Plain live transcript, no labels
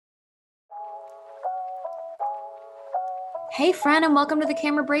Hey, friend, and welcome to the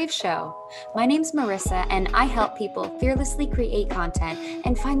Camera Brave Show. My name's Marissa, and I help people fearlessly create content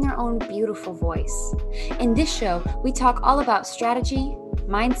and find their own beautiful voice. In this show, we talk all about strategy,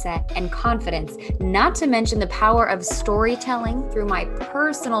 mindset, and confidence, not to mention the power of storytelling through my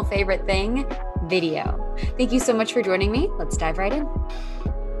personal favorite thing, video. Thank you so much for joining me. Let's dive right in.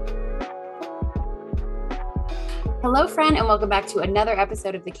 Hello, friend, and welcome back to another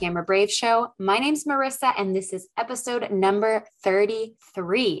episode of the Camera Brave Show. My name's Marissa, and this is episode number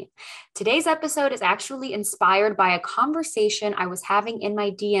 33. Today's episode is actually inspired by a conversation I was having in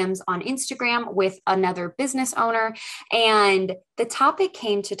my DMs on Instagram with another business owner, and the topic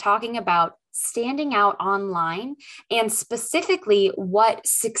came to talking about standing out online and specifically what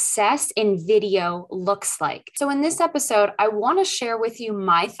success in video looks like. So in this episode, I want to share with you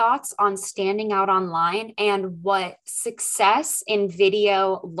my thoughts on standing out online and what success in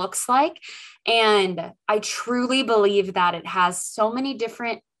video looks like. And I truly believe that it has so many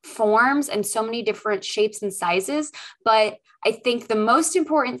different forms and so many different shapes and sizes, but I think the most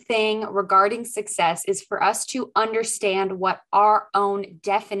important thing regarding success is for us to understand what our own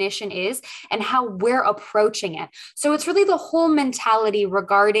definition is and how we're approaching it. So it's really the whole mentality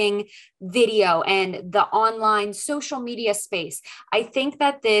regarding video and the online social media space. I think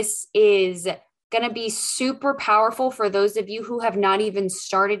that this is going to be super powerful for those of you who have not even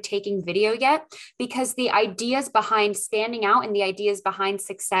started taking video yet, because the ideas behind standing out and the ideas behind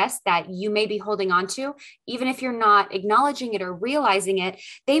success that you may be holding on to, even if you're not acknowledging it or realizing it,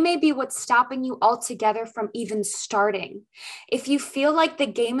 they may be what's stopping you altogether from even starting. If you feel like the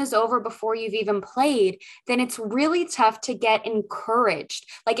game is over before you've even played, then it's really tough to get encouraged.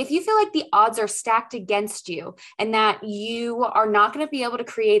 Like if you feel like the odds are stacked against you and that you are not going to be able to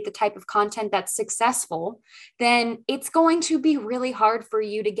create the type of content that's successful, then it's going to be really hard for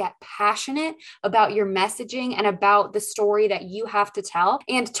you to get passionate about your messaging and about the story that you have to tell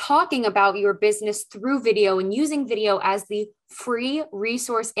and talking about your business through video and using video as the free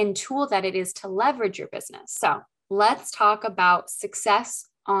resource and tool that it is to leverage your business. So let's talk about success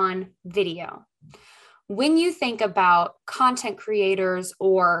on video. When you think about content creators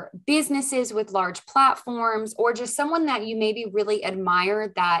or businesses with large platforms, or just someone that you maybe really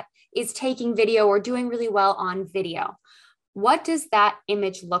admire that is taking video or doing really well on video, what does that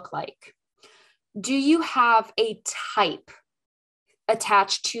image look like? Do you have a type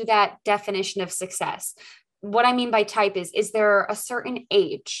attached to that definition of success? What I mean by type is there a certain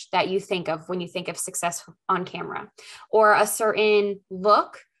age that you think of when you think of success on camera, or a certain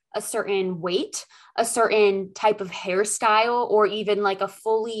look, a certain weight, a certain type of hairstyle, or even like a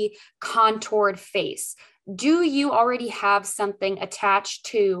fully contoured face? Do you already have something attached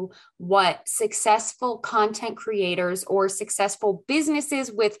to what successful content creators or successful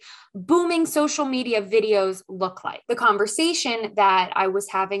businesses with booming social media videos look like? The conversation that I was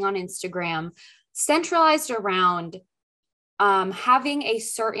having on Instagram centralized around having a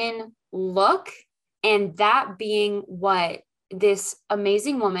certain look, and that being what this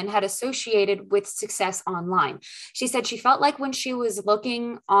amazing woman had associated with success online. She said she felt like when she was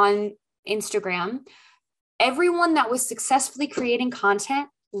looking on Instagram, everyone that was successfully creating content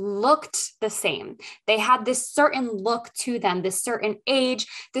looked the same. They had this certain look to them, this certain age,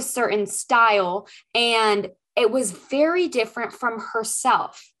 this certain style, and it was very different from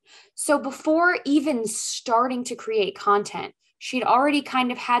herself. So before even starting to create content, she'd already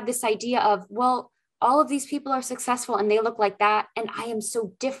kind of had this idea of, well, all of these people are successful and they look like that, and I am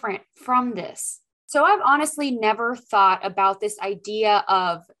so different from this. So I've honestly never thought about this idea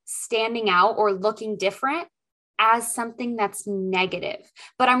of standing out or looking different as something that's negative.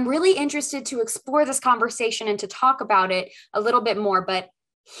 But I'm really interested to explore this conversation and to talk about it a little bit more. But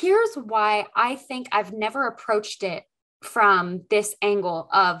here's why I think I've never approached it from this angle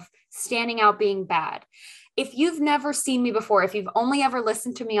of standing out being bad. If you've never seen me before, if you've only ever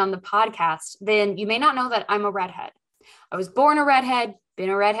listened to me on the podcast, then you may not know that I'm a redhead. I was born a redhead, been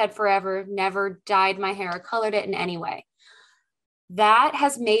a redhead forever, never dyed my hair or colored it in any way. That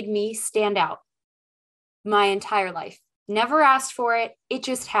has made me stand out my entire life. Never asked for it. It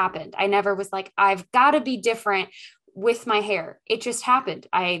just happened. I never was like, I've got to be different with my hair. It just happened.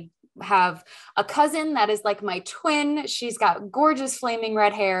 I have a cousin that is like my twin. She's got gorgeous flaming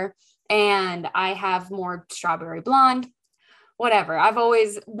red hair, and I have more strawberry blonde, whatever. I've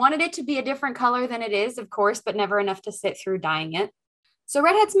always wanted it to be a different color than it is, of course, but never enough to sit through dyeing it. So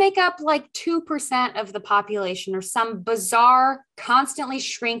redheads make up like 2% of the population, or some bizarre, constantly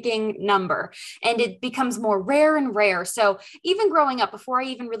shrinking number. And it becomes more rare and rare. So even growing up, before I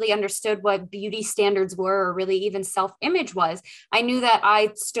even really understood what beauty standards were, or really even self-image was, I knew that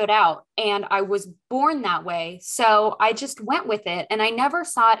I stood out and I was born that way. So I just went with it. And I never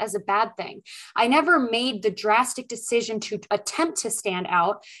saw it as a bad thing. I never made the drastic decision to attempt to stand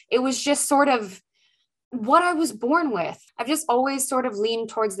out. It was just sort of what I was born with. I've just always sort of leaned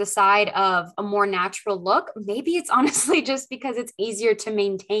towards the side of a more natural look. Maybe it's honestly just because it's easier to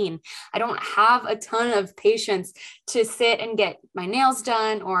maintain. I don't have a ton of patience to sit and get my nails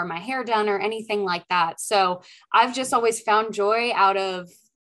done or my hair done or anything like that. So I've just always found joy out of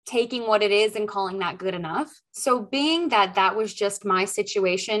taking what it is and calling that good enough. So being that that was just my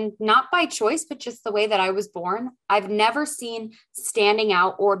situation, not by choice, but just the way that I was born, I've never seen standing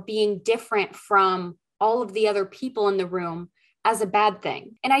out or being different from all of the other people in the room as a bad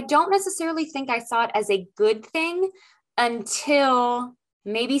thing. And I don't necessarily think I saw it as a good thing until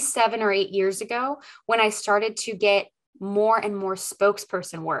maybe 7 or 8 years ago, when I started to get more and more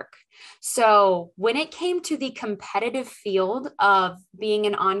spokesperson work. So when it came to the competitive field of being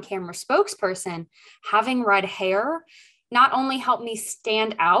an on-camera spokesperson, having red hair not only helped me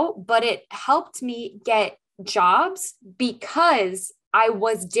stand out, but it helped me get jobs because I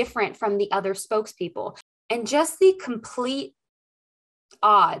was different from the other spokespeople. And just the complete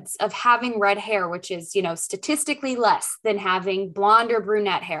odds of having red hair, which is, statistically less than having blonde or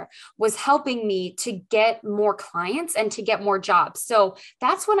brunette hair, was helping me to get more clients and to get more jobs. So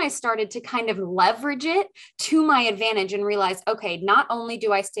that's when I started to kind of leverage it to my advantage and realize, okay, not only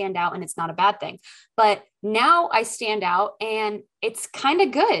do I stand out and it's not a bad thing, but now I stand out and it's kind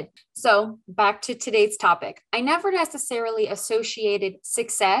of good. So back to today's topic. I never necessarily associated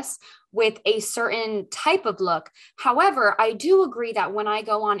success with a certain type of look. However, I do agree that when I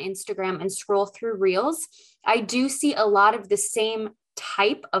go on Instagram and scroll through Reels, I do see a lot of the same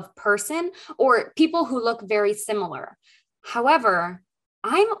type of person or people who look very similar. However,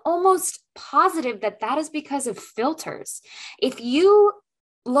 I'm almost positive that that is because of filters. If you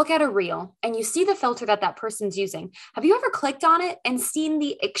look at a reel and you see the filter that that person's using, have you ever clicked on it and seen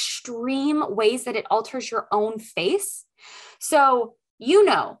the extreme ways that it alters your own face? So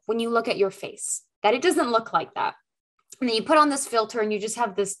when you look at your face that it doesn't look like that. And then you put on this filter and you just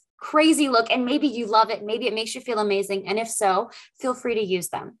have this crazy look, and maybe you love it. Maybe it makes you feel amazing. And if so, feel free to use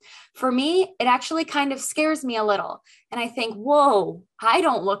them. For me, it actually kind of scares me a little. And I think, whoa, I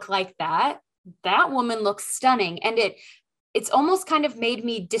don't look like that. That woman looks stunning. And it's almost kind of made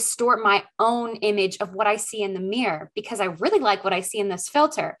me distort my own image of what I see in the mirror because I really like what I see in this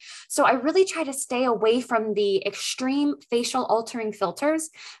filter. So I really try to stay away from the extreme facial altering filters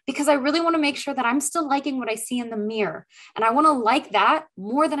because I really want to make sure that I'm still liking what I see in the mirror. And I want to like that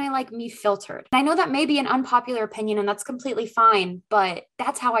more than I like me filtered. And I know that may be an unpopular opinion and that's completely fine, but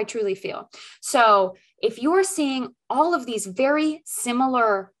that's how I truly feel. So if you're seeing all of these very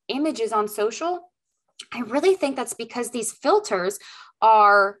similar images on social, I really think that's because these filters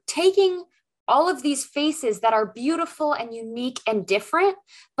are taking all of these faces that are beautiful and unique and different,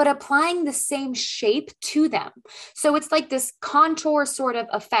 but applying the same shape to them. So it's like this contour sort of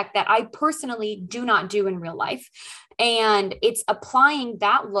effect that I personally do not do in real life. And it's applying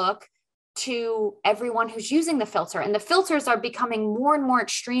that look to everyone who's using the filter, and the filters are becoming more and more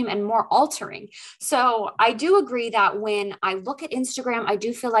extreme and more altering. So I do agree that when I look at Instagram, I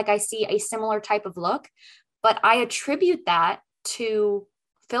do feel like I see a similar type of look, but I attribute that to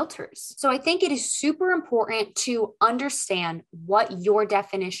filters. So I think it is super important to understand what your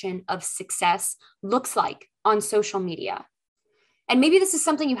definition of success looks like on social media. And maybe this is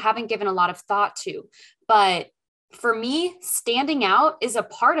something you haven't given a lot of thought to, but for me, standing out is a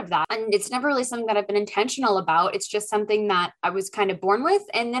part of that. And it's never really something that I've been intentional about. It's just something that I was kind of born with.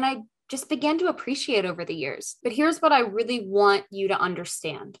 And then I just began to appreciate over the years. But here's what I really want you to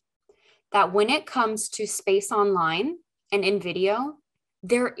understand, that when it comes to space online and in video,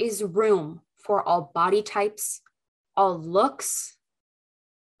 there is room for all body types, all looks,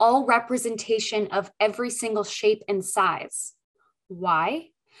 all representation of every single shape and size. Why?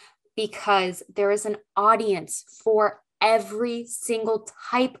 Because there is an audience for every single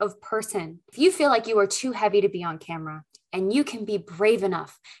type of person. If you feel like you are too heavy to be on camera, and you can be brave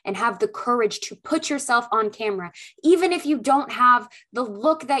enough and have the courage to put yourself on camera, even if you don't have the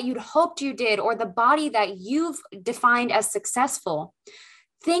look that you'd hoped you did or the body that you've defined as successful,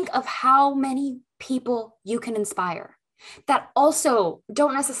 think of how many people you can inspire that also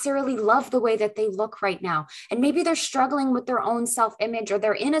don't necessarily love the way that they look right now. And maybe they're struggling with their own self-image or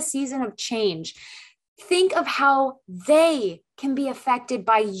they're in a season of change. Think of how they can be affected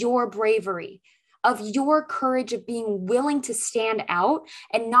by your bravery, of your courage of being willing to stand out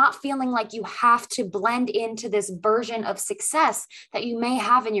and not feeling like you have to blend into this version of success that you may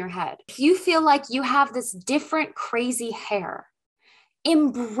have in your head. If you feel like you have this different crazy hair,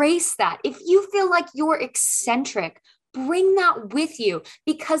 embrace that. If you feel like you're eccentric, bring that with you,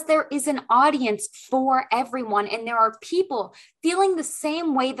 because there is an audience for everyone. And there are people feeling the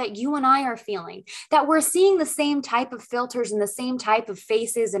same way that you and I are feeling, that we're seeing the same type of filters and the same type of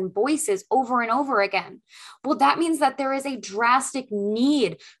faces and voices over and over again. Well, that means that there is a drastic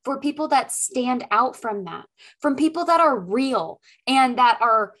need for people that stand out from that, from people that are real and that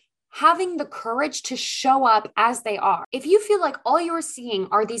are having the courage to show up as they are. If you feel like all you're seeing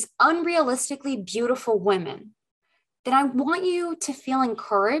are these unrealistically beautiful women, then I want you to feel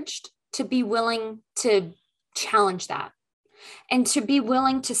encouraged to be willing to challenge that and to be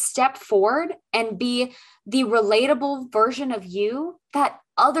willing to step forward and be the relatable version of you that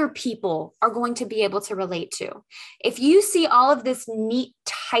other people are going to be able to relate to. If you see all of this neat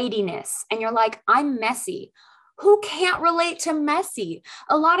tidiness and you're like, I'm messy, who can't relate to messy?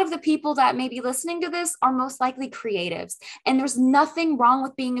 A lot of the people that may be listening to this are most likely creatives. And there's nothing wrong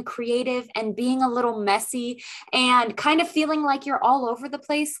with being a creative and being a little messy and kind of feeling like you're all over the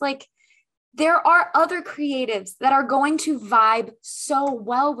place. Like, there are other creatives that are going to vibe so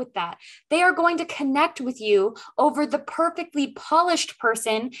well with that. They are going to connect with you over the perfectly polished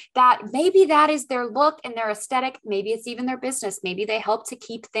person that maybe that is their look and their aesthetic. Maybe it's even their business. Maybe they help to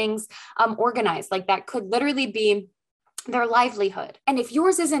keep things organized. Like, that could literally be their livelihood. And if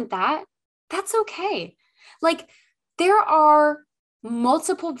yours isn't that, that's okay. Like, there are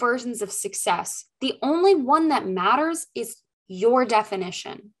multiple versions of success. The only one that matters is your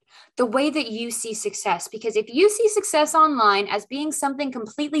definition, the way that you see success. Because if you see success online as being something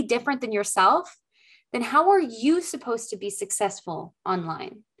completely different than yourself, then how are you supposed to be successful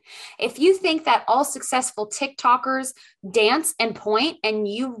online? If you think that all successful TikTokers dance and point and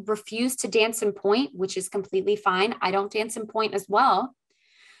you refuse to dance and point, which is completely fine. I don't dance and point as well.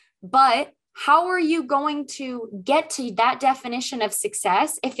 But how are you going to get to that definition of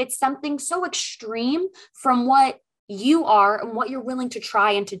success if it's something so extreme from what you are and what you're willing to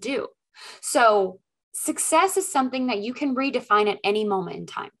try and to do? So success is something that you can redefine at any moment in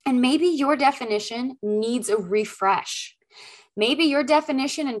time. And maybe your definition needs a refresh. Maybe your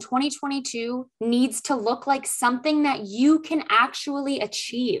definition in 2022 needs to look like something that you can actually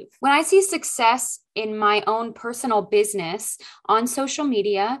achieve. When I see success in my own personal business on social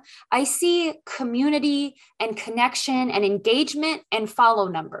media, I see community and connection and engagement and follow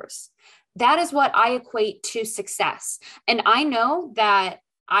numbers. That is what I equate to success. And I know that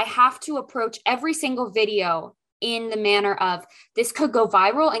I have to approach every single video in the manner of, this could go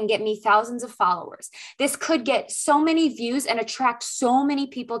viral and get me thousands of followers. This could get so many views and attract so many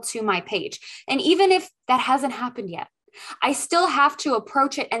people to my page. And even if that hasn't happened yet, I still have to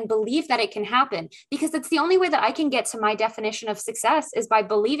approach it and believe that it can happen, because it's the only way that I can get to my definition of success is by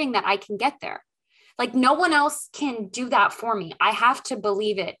believing that I can get there. Like, no one else can do that for me. I have to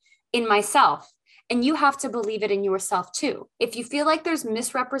believe it in myself. And you have to believe it in yourself too. If you feel like there's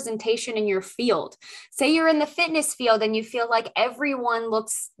misrepresentation in your field, say you're in the fitness field and you feel like everyone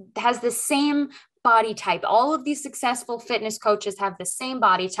has the same body type, all of these successful fitness coaches have the same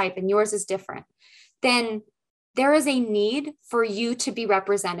body type and yours is different, then there is a need for you to be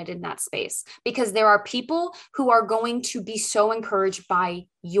represented in that space, because there are people who are going to be so encouraged by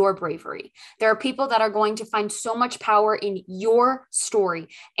your bravery. There are people that are going to find so much power in your story.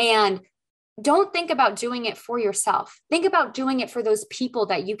 And don't think about doing it for yourself. Think about doing it for those people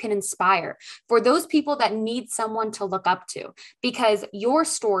that you can inspire, for those people that need someone to look up to, because your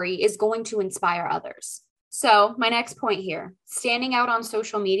story is going to inspire others. So my next point here, standing out on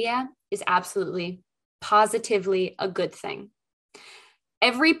social media is absolutely, positively a good thing.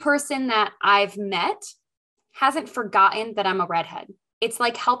 Every person that I've met hasn't forgotten that I'm a redhead. It's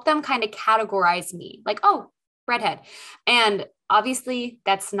like, help them kind of categorize me like, oh, redhead. And obviously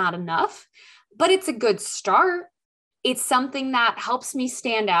that's not enough, but it's a good start. It's something that helps me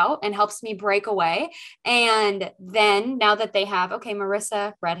stand out and helps me break away. And then now that they have, okay,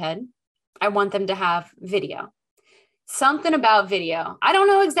 Marissa, redhead, I want them to have video. Something about video. I don't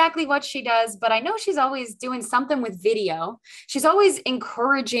know exactly what she does, but I know she's always doing something with video. She's always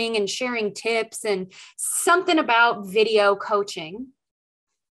encouraging and sharing tips and something about video coaching.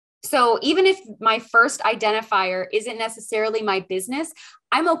 So even if my first identifier isn't necessarily my business,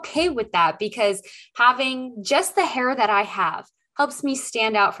 I'm okay with that, because having just the hair that I have helps me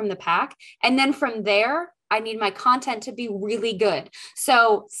stand out from the pack. And then from there, I need my content to be really good.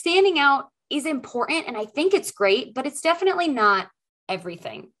 So standing out is important and I think it's great, but it's definitely not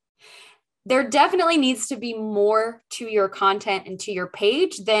everything. There definitely needs to be more to your content and to your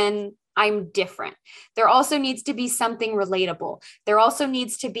page than I'm different. There also needs to be something relatable. There also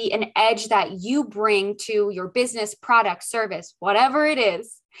needs to be an edge that you bring to your business, product, service, whatever it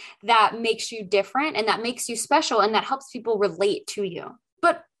is that makes you different and that makes you special and that helps people relate to you.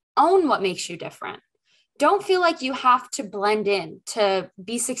 But own what makes you different. Don't feel like you have to blend in to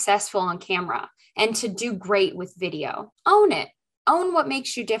be successful on camera and to do great with video. Own it. Own what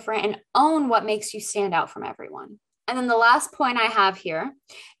makes you different and own what makes you stand out from everyone. And then the last point I have here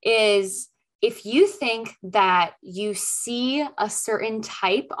is if you think that you see a certain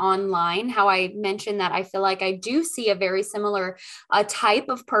type online, how I mentioned that I feel like I do see a very similar type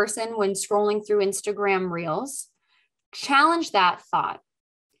of person when scrolling through Instagram Reels, challenge that thought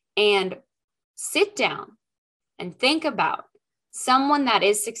and sit down and think about someone that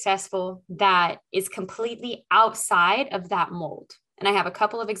is successful that is completely outside of that mold. And I have a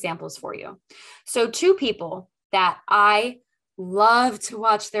couple of examples for you. So 2 people that I love to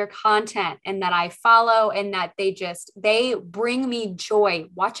watch their content and that I follow and that they bring me joy.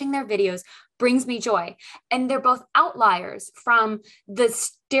 Watching their videos brings me joy. And they're both outliers from the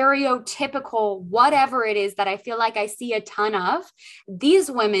stereotypical whatever it is that I feel like I see a ton of.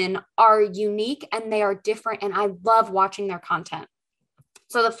 These women are unique and they are different and I love watching their content.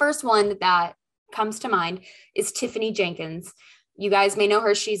 So the first one that comes to mind is Tiffany Jenkins. You guys may know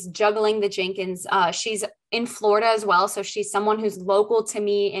her. She's Juggling the Jenkins. She's in Florida as well. So she's someone who's local to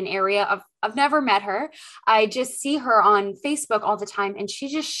me, an area of, I've never met her. I just see her on Facebook all the time. And she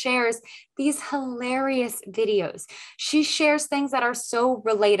just shares these hilarious videos. She shares things that are so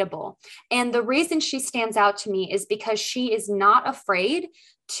relatable. And the reason she stands out to me is because she is not afraid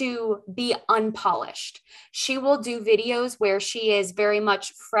to be unpolished. She will do videos where she is very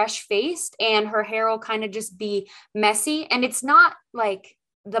much fresh faced and her hair will kind of just be messy. And it's not like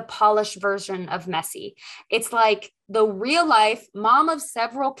the polished version of messy. It's like the real life mom of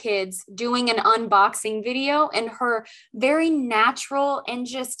several kids doing an unboxing video and her very natural and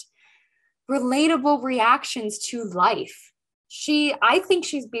just relatable reactions to life. I think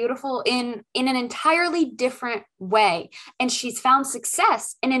she's beautiful in an entirely different way. And she's found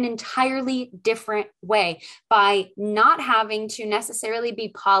success in an entirely different way by not having to necessarily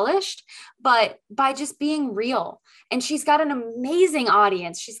be polished, but by just being real. And she's got an amazing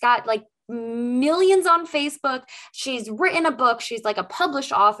audience. She's got like millions on Facebook. She's written a book. She's like a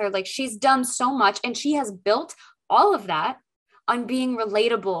published author. Like she's done so much and she has built all of that on being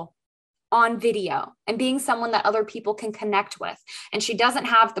relatable on video and being someone that other people can connect with. And she doesn't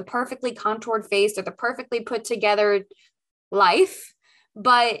have the perfectly contoured face or the perfectly put together life,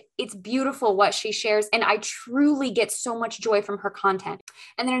 but it's beautiful what she shares. And I truly get so much joy from her content.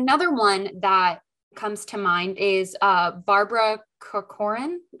 And then another one that comes to mind is Barbara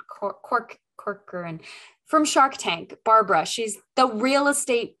Corcoran from Shark Tank. Barbara, she's the real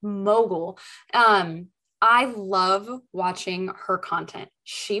estate mogul. I love watching her content.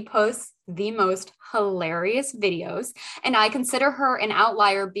 She posts the most hilarious videos, and I consider her an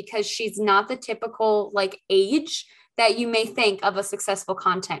outlier because she's not the typical like age that you may think of a successful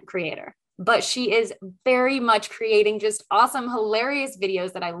content creator. But she is very much creating just awesome, hilarious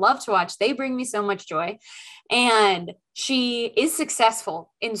videos that I love to watch. They bring me so much joy. And she is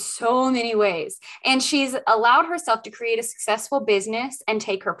successful in so many ways. And she's allowed herself to create a successful business and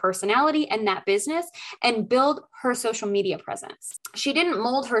take her personality and that business and build her social media presence. She didn't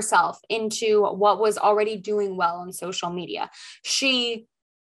mold herself into what was already doing well on social media. She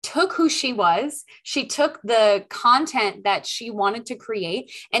took who she was, she took the content that she wanted to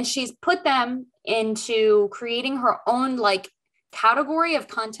create, and she's put them into creating her own like category of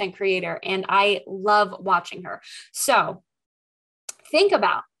content creator. And I love watching her. So think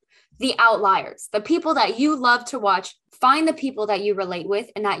about the outliers, the people that you love to watch. Find the people that you relate with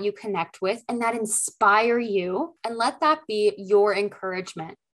and that you connect with and that inspire you, and let that be your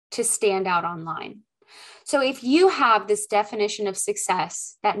encouragement to stand out online. So if you have this definition of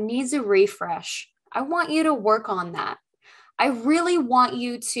success that needs a refresh, I want you to work on that. I really want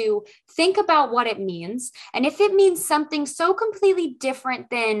you to think about what it means. And if it means something so completely different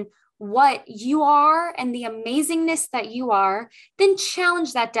than what you are and the amazingness that you are, then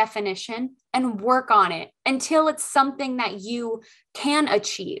challenge that definition and work on it until it's something that you can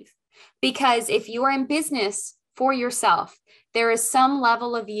achieve. Because if you are in business for yourself, there is some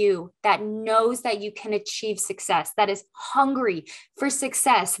level of you that knows that you can achieve success, that is hungry for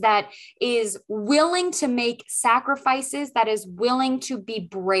success, that is willing to make sacrifices, that is willing to be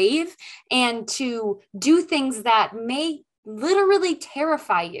brave and to do things that may literally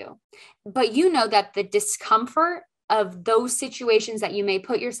terrify you. But you know that the discomfort of those situations that you may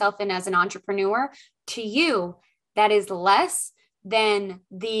put yourself in as an entrepreneur, to you, that is less than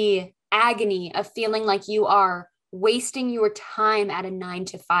the agony of feeling like you are wasting your time at a 9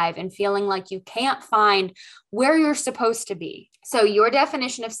 to 5 and feeling like you can't find where you're supposed to be. So your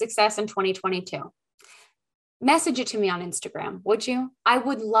definition of success in 2022, message it to me on Instagram, would you? I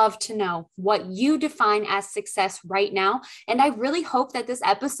would love to know what you define as success right now. And I really hope that this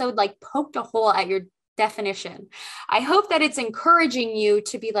episode like poked a hole at your definition. I hope that it's encouraging you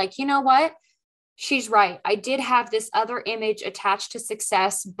to be like, you know what? She's right. I did have this other image attached to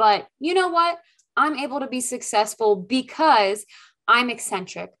success, but you know what? I'm able to be successful because I'm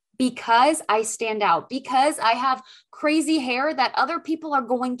eccentric, because I stand out, because I have crazy hair that other people are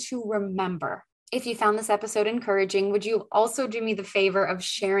going to remember. If you found this episode encouraging, would you also do me the favor of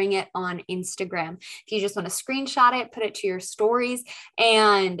sharing it on Instagram? If you just want to screenshot it, put it to your stories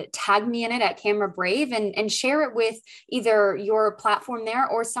and tag me in it at Camera Brave and share it with either your platform there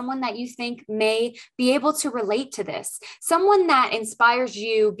or someone that you think may be able to relate to this. Someone that inspires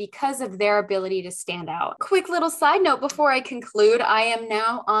you because of their ability to stand out. Quick little side note before I conclude, I am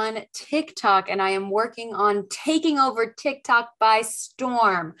now on TikTok and I am working on taking over TikTok by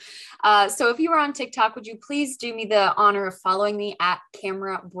storm. So if you are on TikTok, would you please do me the honor of following me at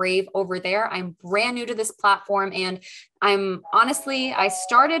Camera Brave over there? I'm brand new to this platform and I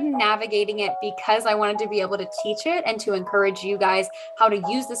started navigating it because I wanted to be able to teach it and to encourage you guys how to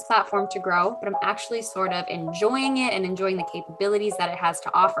use this platform to grow, but I'm actually sort of enjoying it and enjoying the capabilities that it has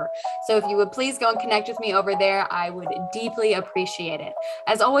to offer. So if you would please go and connect with me over there, I would deeply appreciate it.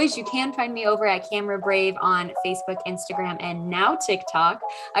 As always, you can find me over at Camera Brave on Facebook, Instagram, and now TikTok.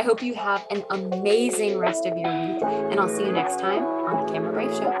 I hope you have an amazing rest of your week, and I'll see you next time on the Camera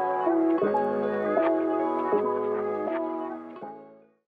Brave Show.